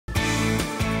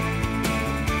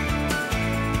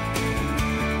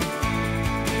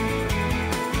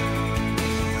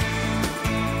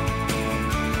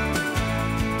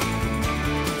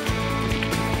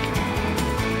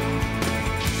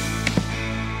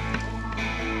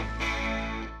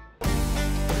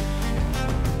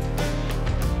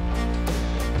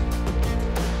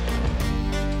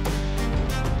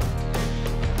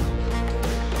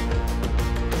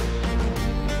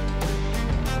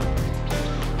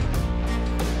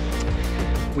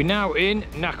We're now in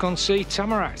Nakhon Si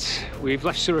Thammarat. We've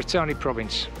left Surat Thani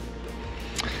province.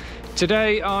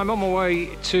 Today I'm on my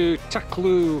way to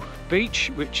Taklu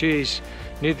beach, which is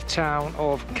near the town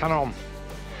of Khanom.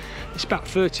 It's about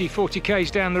 30-40 k's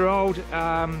down the road.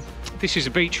 This is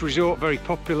a beach resort, very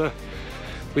popular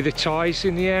with the Thais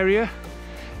in the area.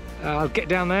 I'll get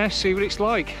down there, see what it's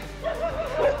like.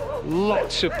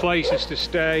 Lots of places to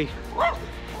stay.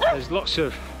 There's lots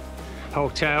of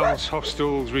hotels,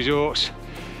 hostels, resorts.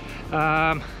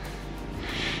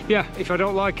 Yeah, if I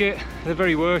don't like it, the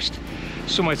very worst,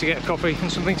 somewhere to get a coffee and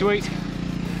something to eat.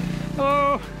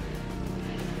 Oh,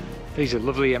 these are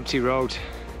lovely empty roads.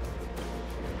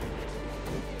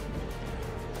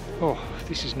 Oh,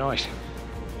 this is nice.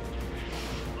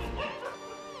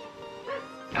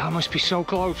 I must be so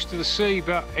close to the sea,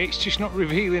 but it's just not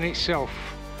revealing itself.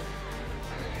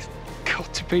 It's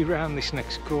got to be round this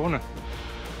next corner.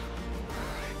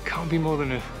 It can't be more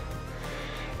than a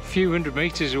few hundred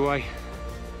meters away.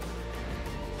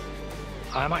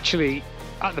 I'm actually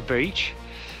at the beach.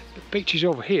 The beach is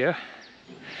over here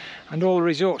and all the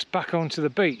resorts back onto the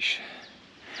beach.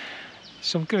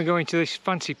 So I'm going to go into this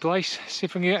fancy place, see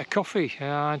if I can get a coffee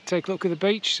and take a look at the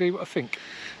beach, see what I think.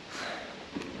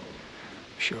 I'm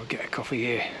sure I'll get a coffee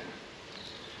here.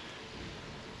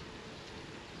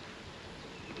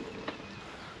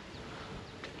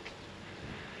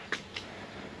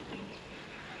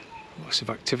 Lots of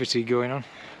activity going on.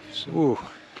 So,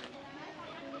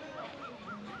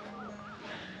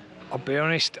 I'll be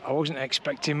honest, I wasn't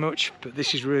expecting much, but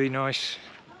this is really nice.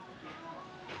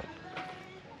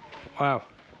 Wow,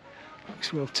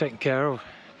 looks well taken care of.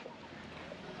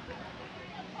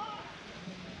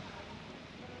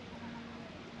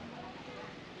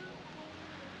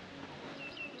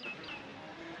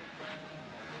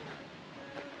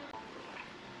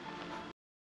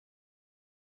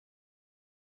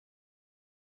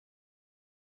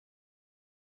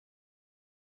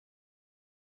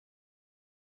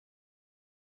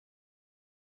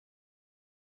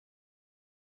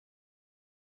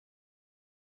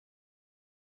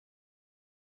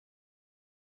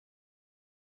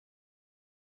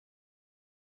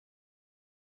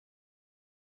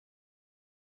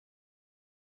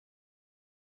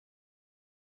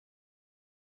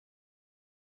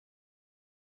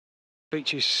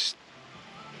 Beach is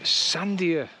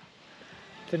sandier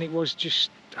than it was just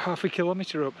half a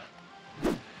kilometre up.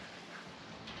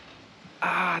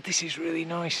 Ah, this is really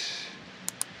nice.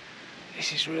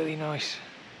 This is really nice.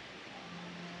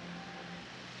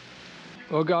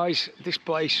 Well guys, this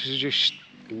place is just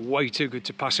way too good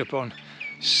to pass up on.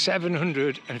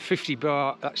 750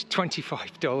 baht, that's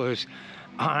 $25.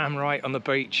 I'm right on the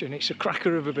beach and it's a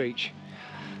cracker of a beach.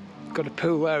 Got a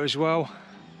pool there as well.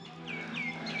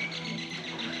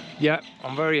 Yeah,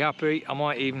 I'm very happy. I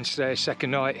might even stay a second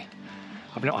night.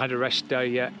 I've not had a rest day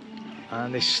yet,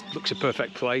 and this looks a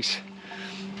perfect place.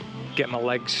 Get my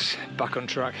legs back on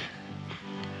track.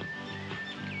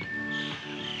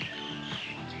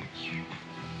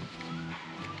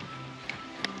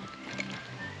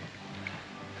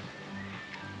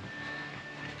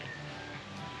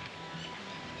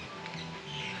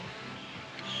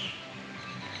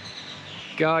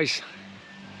 Guys,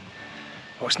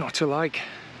 what's not to like?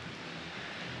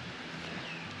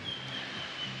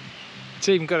 It's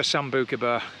even got a sambuca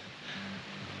bar.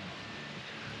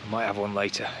 I might have one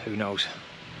later, who knows.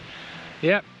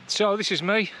 Yeah, so this is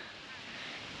me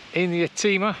in the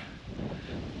Atima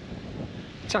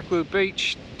Taklu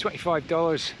beach,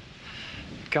 $25.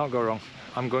 Can't go wrong.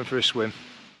 I'm going for a swim.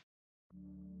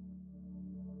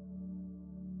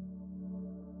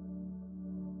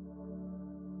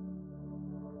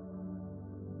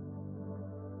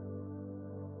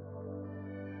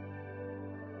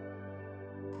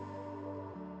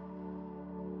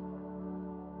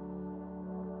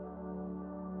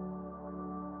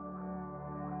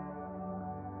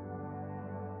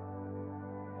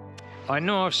 I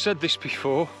know I've said this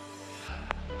before,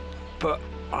 but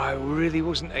I really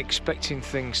wasn't expecting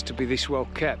things to be this well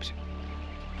kept.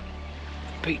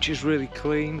 The beach is really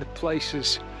clean, the place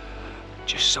is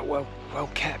just so well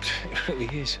kept, it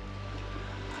really is.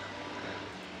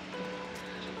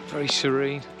 Very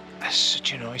serene, that's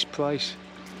such a nice place.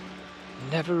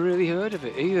 Never really heard of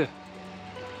it either.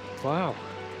 Wow.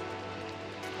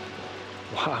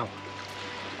 Wow.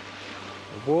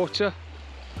 The water.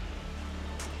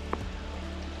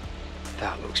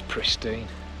 That looks pristine.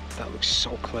 That looks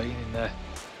so clean in there.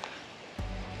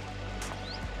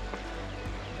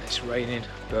 It's raining,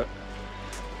 but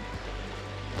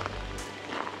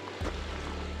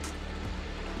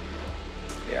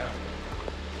yeah.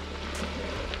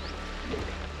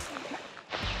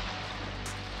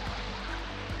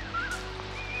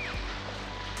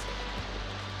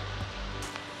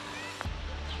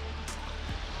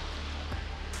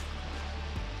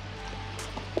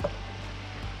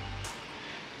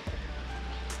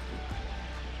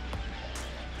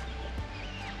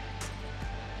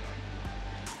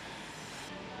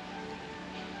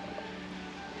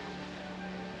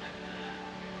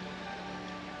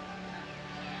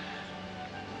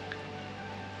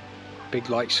 Big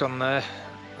lights on there.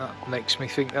 That makes me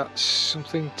think that's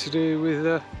something to do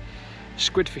with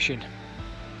squid fishing.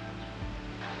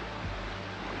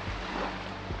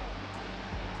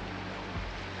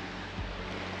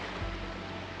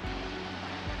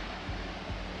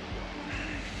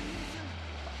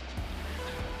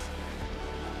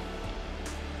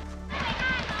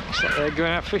 Looks like they're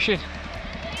going out fishing.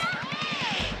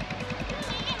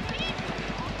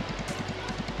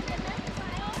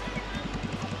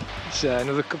 There's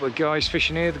another couple of guys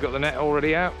fishing here. They've got the net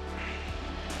already out,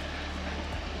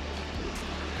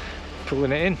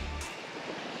 pulling it in. I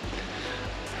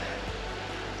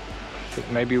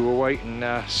think maybe we'll wait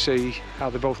and see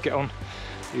how they both get on.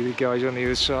 The other guys on the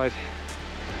other side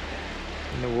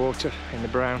in the water, in the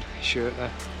brown shirt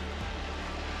there.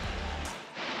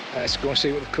 Let's go and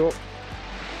see what they've caught.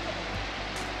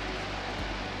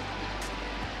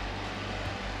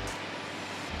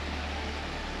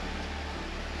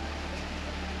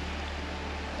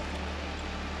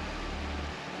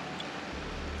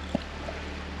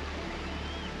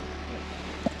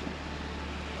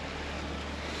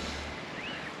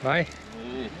 Aye?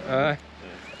 Aye?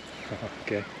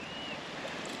 Okay.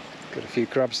 Got a few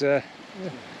crabs there. Yeah.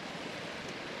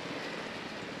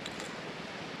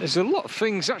 There's a lot of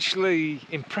things actually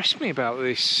impressed me about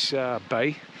this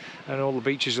bay and all the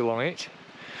beaches along it.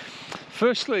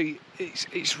 Firstly,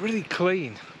 it's really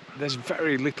clean. There's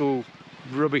very little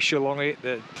rubbish along it,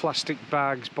 the plastic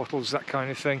bags, bottles, that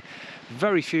kind of thing.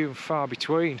 Very few and far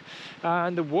between.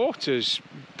 And the water's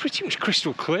pretty much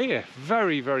crystal clear.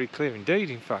 Very, very clear indeed,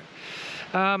 in fact.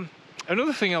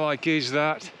 Another thing I like is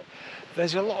that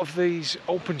there's a lot of these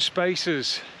open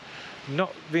spaces.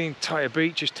 Not the entire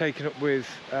beach is taken up with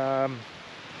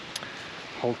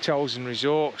hotels and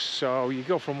resorts. So you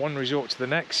go from one resort to the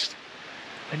next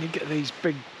and you get these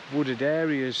big wooded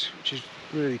areas, which is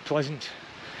really pleasant.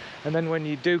 And then when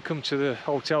you do come to the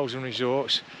hotels and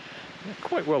resorts, they're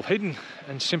quite well hidden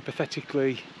and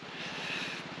sympathetically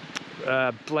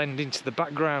blend into the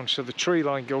background, so the tree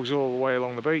line goes all the way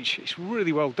along the beach. It's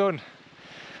really well done.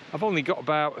 I've only got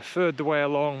about a third the way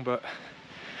along, but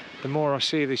the more I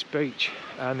see this beach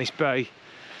and this bay,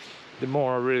 the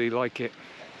more I really like it.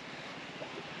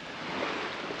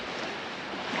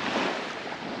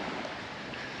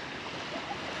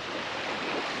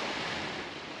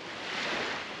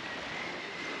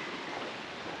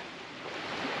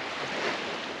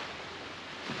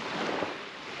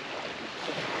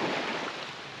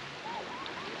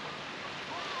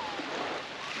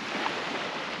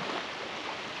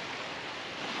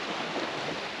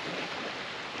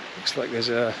 Looks like there's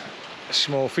a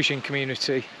small fishing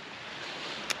community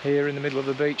here in the middle of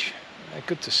the beach.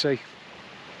 Good to see.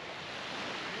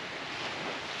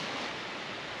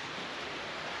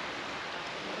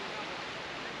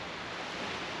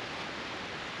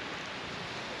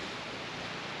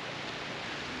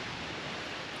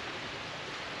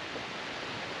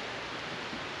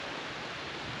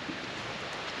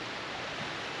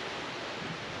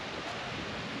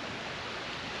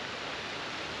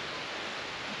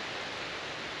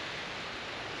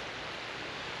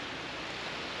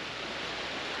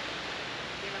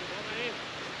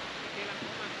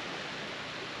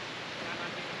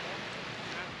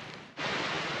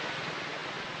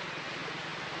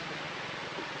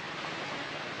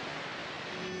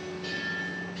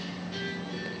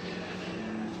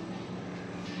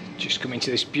 Just come into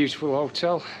this beautiful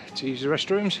hotel to use the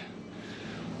restrooms.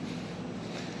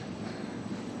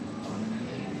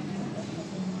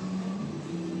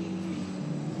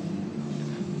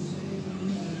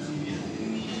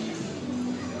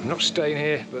 I'm not staying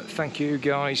here, but thank you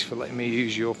guys for letting me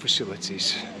use your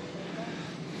facilities.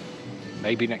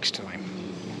 Maybe next time.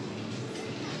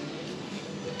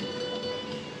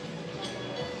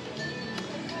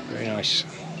 Very nice.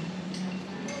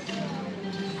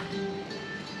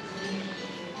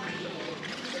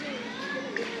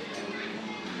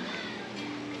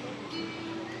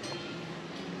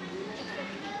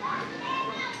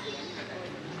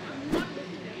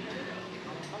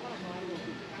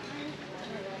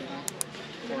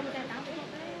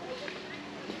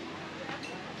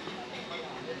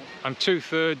 I'm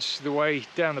 2/3 the way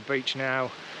down the beach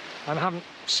now, and I haven't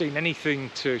seen anything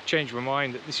to change my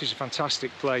mind that this is a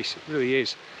fantastic place. It really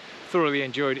is. Thoroughly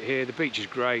enjoyed it here. The beach is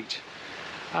great.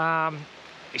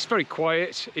 It's very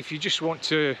quiet. If you just want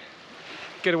to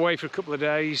get away for a couple of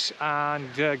days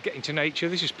and get into nature,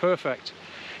 this is perfect.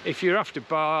 If you're after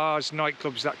bars,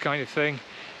 nightclubs, that kind of thing,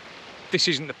 this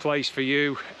isn't the place for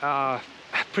you.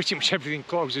 Pretty much everything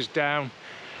closes down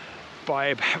by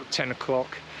about 10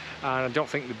 o'clock. And I don't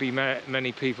think there'd be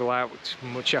many people out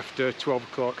much after 12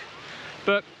 o'clock.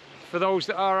 But for those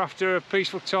that are after a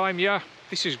peaceful time, yeah,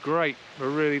 this is great. I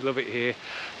really love it here.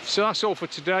 So that's all for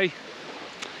today.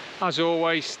 As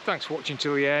always, thanks for watching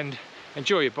till the end.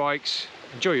 Enjoy your bikes,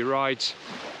 enjoy your rides,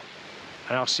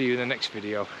 and I'll see you in the next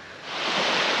video.